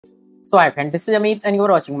So hi friend, this is Amit and you are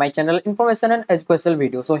watching my channel Information and Educational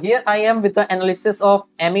Video. So here I am with the analysis of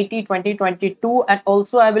MET 2022 and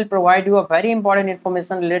also I will provide you a very important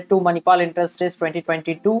information related to Manipal Entrance Test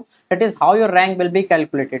 2022, that is how your rank will be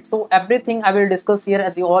calculated. So everything I will discuss here.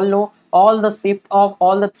 As you all know, all the shift of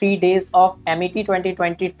all the 3 days of MET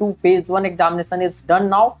 2022 phase 1 examination is done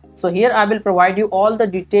now. So here I will provide you all the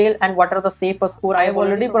detail and what are the safe score. I have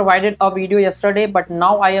already provided a video yesterday, but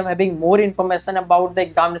now I am having more information about the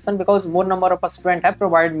examination because more number of students have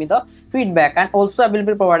provided me the feedback, and also I will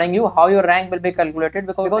be providing you how your rank will be calculated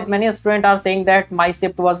because many students are saying that my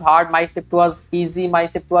shift was hard, my shift was easy, my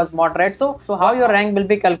shift was moderate. So how your rank will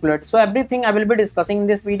be calculated. So everything I will be discussing in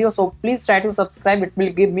this video. So please try to subscribe. It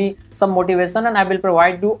will give me some motivation and I will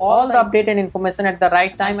provide you all the update and information at the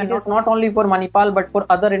right time. And it is not only for Manipal but for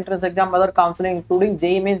other entrance exam, other counseling including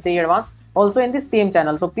JEE Mains, JEE Advanced, also in this same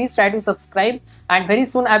channel. So please try to subscribe, and very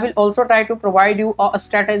soon I will also try to provide you a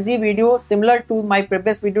strategy video similar to my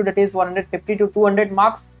previous video, that is 150 to 200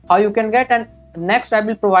 marks how you can get, and next I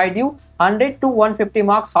will provide you 100 to 150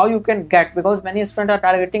 marks how you can get, because many students are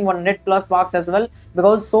targeting 100 plus marks as well,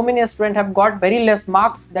 because so many students have got very less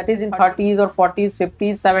marks, that is in 30s or 40s,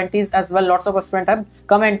 50s, 70s as well. Lots of students have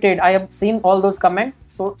commented. I have seen all those comments.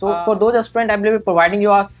 So for those students I will be providing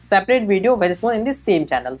you a separate video very soon in this same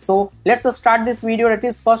channel. So let's start this video. That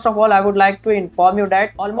is, first of all I would like to inform you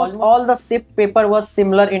that almost all the shift paper was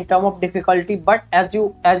similar in term of difficulty, but as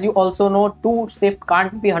you also know, two shift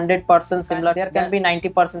can't be 100% similar. There can be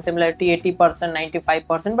 90% similarity, 80%,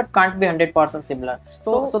 95%, but can't be 100% similar.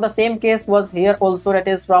 So the same case was here also, that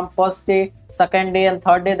is from first day, second day and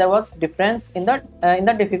third day there was difference in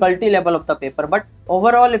the difficulty level of the paper, but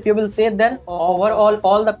overall if you will say, then overall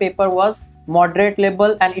all the paper was moderate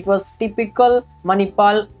level, and it was typical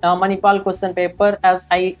Manipal question paper. As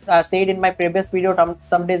I said in my previous video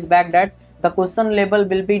some days back, that the question level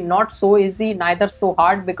will be not so easy, neither so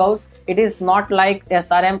hard, because it is not like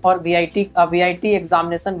SRM or VIT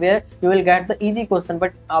examination where you will get the easy question,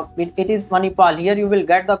 but it is Manipal. Here you will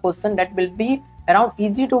get the question that will be around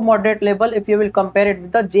easy to moderate level if you will compare it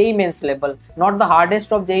with the JEE Mains level, not the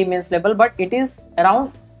hardest of JEE Mains level, but it is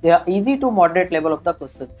around easy to moderate level of the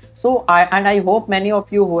question. So I hope many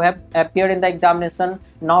of you who have appeared in the examination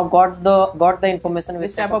now got the information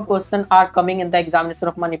which type of question are coming in the examination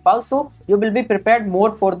of Manipal. So you will be prepared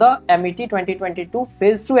more for the MET 2022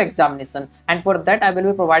 phase 2 examination, and for that I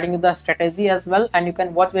will be providing you the strategy as well, and you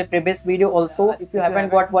can watch my previous video also. If you haven't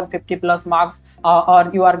got 150 plus marks or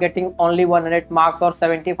you are getting only 100 marks or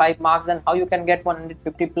 75 marks, then how you can get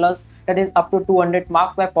 150 plus, that is up to 200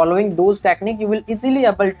 marks. By following those technique you will easily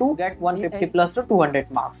able to get 150 plus to 200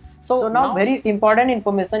 marks. So now very important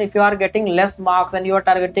information: if you are getting less marks and you are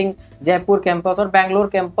targeting Jaipur campus or Bangalore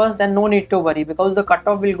campus, then no need to worry, because the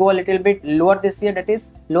cutoff will go a little bit lower this year, that is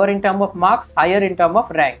lower in term of marks, higher in term of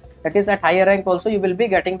rank. That is, at higher rank also you will be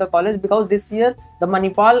getting the college, because this year the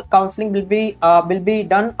Manipal counseling will be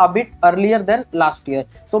done a bit earlier than last year.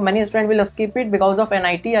 So many students will skip it because of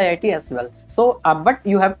NIT, IIT as well. So but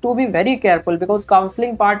you have to be very careful, because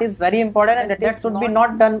counseling part is very important, and that should be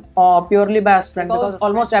not done purely by a student, because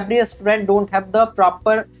almost every student don't have the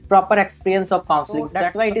proper experience of counseling.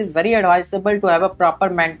 That's why it is very advisable to have a proper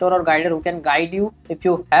mentor or guider who can guide you. If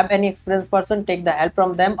you have any experienced person, take the help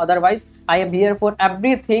from them. Otherwise I am here for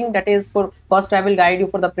everything. That is, for first I will guide you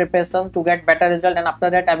for the preparation to get better result, and after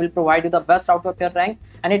that I will provide you the best out of your rank.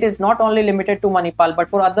 And it is not only limited to Manipal, but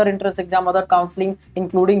for other entrance exam, other counseling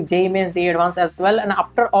including JEE Mains, JEE Advanced as well. And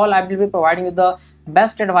after all I will be providing you the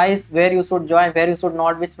best advice where you should join, where you should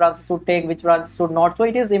not, which branches should take, which branches should not. So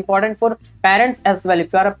it is important for parents as well.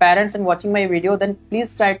 If you are a parent and watching my video, then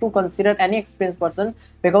please try to consider any experienced person,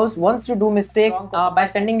 because once you do mistake by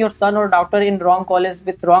sending your son or daughter in wrong college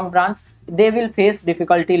with wrong branch, they will face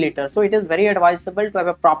difficulty later. So it is very advisable to have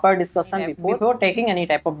a proper discussion before taking any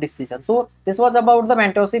type of decision. So this was about the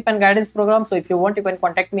mentorship and guidance program. So if you want, you can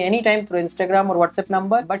contact me anytime through Instagram or WhatsApp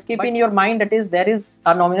number, but keep in your mind that is there is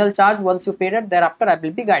a nominal charge. Once you pay it, thereafter I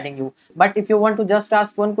will be guiding you. But if you want to just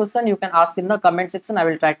ask one question, you can ask in the comment section. I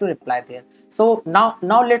will try to reply there. So now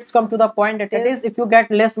let's come to the point, that is, if you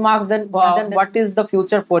get less marks, then what is the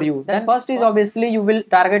future for you? Then first is obviously you will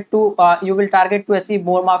target to achieve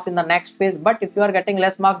more marks in the next phase. But if you are getting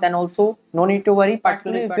less marks, then also no need to worry,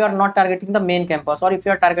 particularly if you are not targeting the main campus, or if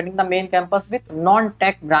you are targeting the main campus with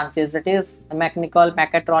non-tech branches, that is mechanical,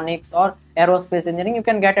 mechatronics or aerospace engineering, you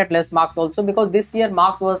can get at less marks also, because this year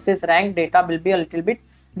marks versus rank data will be a little bit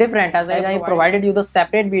different. As I provided you the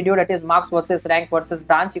separate video, that is marks versus rank versus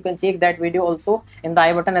branch. You can check that video also in the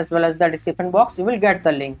I button as well as the description box. You will get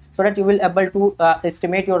the link so that you will able to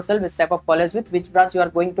estimate yourself which type of college with which branch you are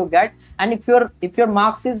going to get. And if your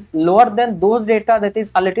marks is lower than those data, that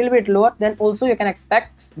is a little bit lower, then also you can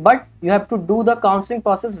expect, but you have to do the counseling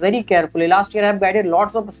process very carefully. Last year I have guided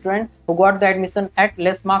lots of students who got the admission at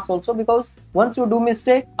less marks also, because once you do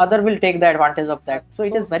mistake, other will take the advantage of that. So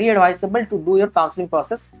it is very advisable to do your counseling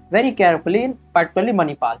process very carefully, particularly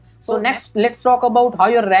Manipal. So next, let's talk about how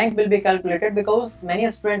your rank will be calculated, because many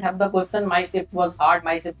students have the question, my shift was hard,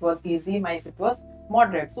 my shift was easy, my shift was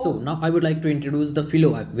moderate. So now I would like to introduce the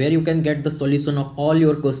Philo app, where you can get the solution of all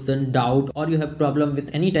your question, doubt, or you have problem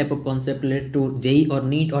with any type of concept related to JEE or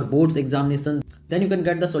NEET or boards examination. Then you can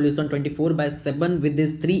get the solution 24/7 with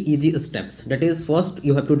these 3 easy steps. That is, first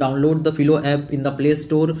you have to download the Philo app in the Play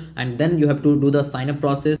Store, and then you have to do the sign up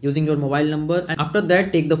process using your mobile number, and after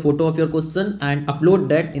that take the photo of your question and upload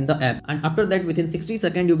that in the app, and after that within 60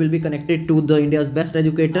 seconds you will be connected to the India's best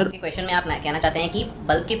educator. Question में आप कहना चाहते हैं कि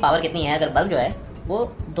bulb की power कितनी है। अगर बल्ब जो है वो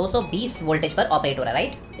 220 वोल्टेज पर ऑपरेट हो रहा है,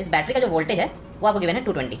 राइट। इस बैटरी का जो वोल्टेज है वो आपको गिवन है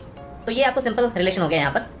 220। तो ये आपको सिंपल रिलेशन हो गया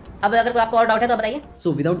यहाँ पर। अब अगर कोई आपको और डाउट है तो बताइए।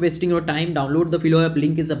 So without wasting your time, download the Philo app.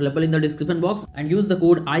 Link is available in the description box and use the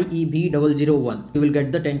code IEB001. You will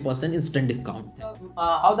get the 10% instant discount.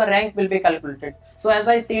 How the rank will be calculated? So as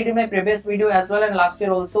I said in my previous video as well and last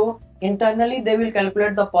year also, internally they will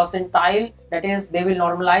calculate the percentile, that is they will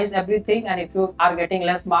normalize everything, and if you are getting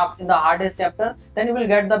less marks in the hardest chapter, then you will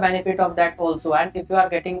get the benefit of that also, and if you are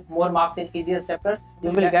getting more marks in easiest chapter, you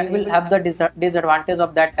will have the disadvantage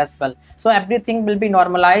of that as well. So everything will be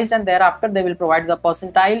normalized, and thereafter they will provide the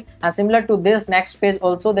percentile, and similar to this next phase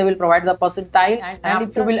also they will provide the percentile, and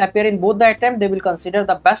if you will appear in both the attempt, they will consider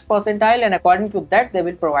the best percentile, and according to that they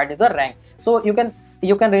will provide the rank. So you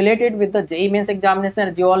can relate it with the JEE mains examination.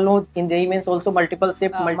 As you all know, in JEE mains also multiple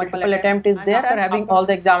shift, multiple attempt is there. After having all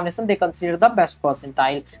the examination, they consider the best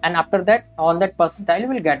percentile, and after that on that percentile you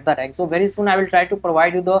will get the rank. So very soon I will try to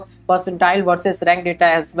provide you the percentile versus rank data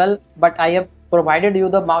as well, but I have provided you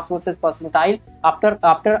the marks versus percentile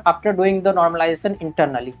after doing the normalization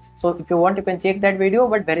internally. So if you want, you can check that video,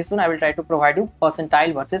 but very soon I will try to provide you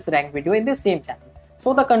percentile versus rank video in the same channel.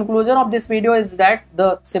 So the conclusion of this video is that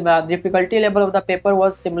the difficulty level of the paper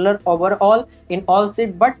was similar overall in all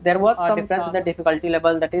seats, but there was some difference in the difficulty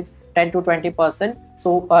level, that is 10 to 20%.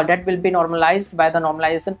 So that will be normalized by the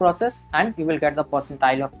normalization process, and you will get the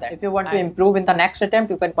percentile of that. If you want to improve in the next attempt,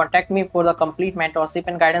 you can contact me for the complete mentorship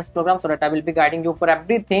and guidance program, so that I will be guiding you for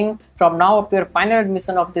everything from now up to your final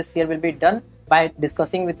admission of this year will be done by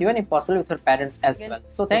discussing with you, and if possible with your parents as well.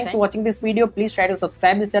 So thanks for watching this video. Please try to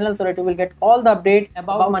subscribe this channel so that you will get all the update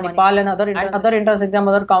about Manipal and other entrance exam,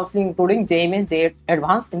 other counseling, including JEE Mains, JEE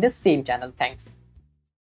Advanced in this same channel. Thanks.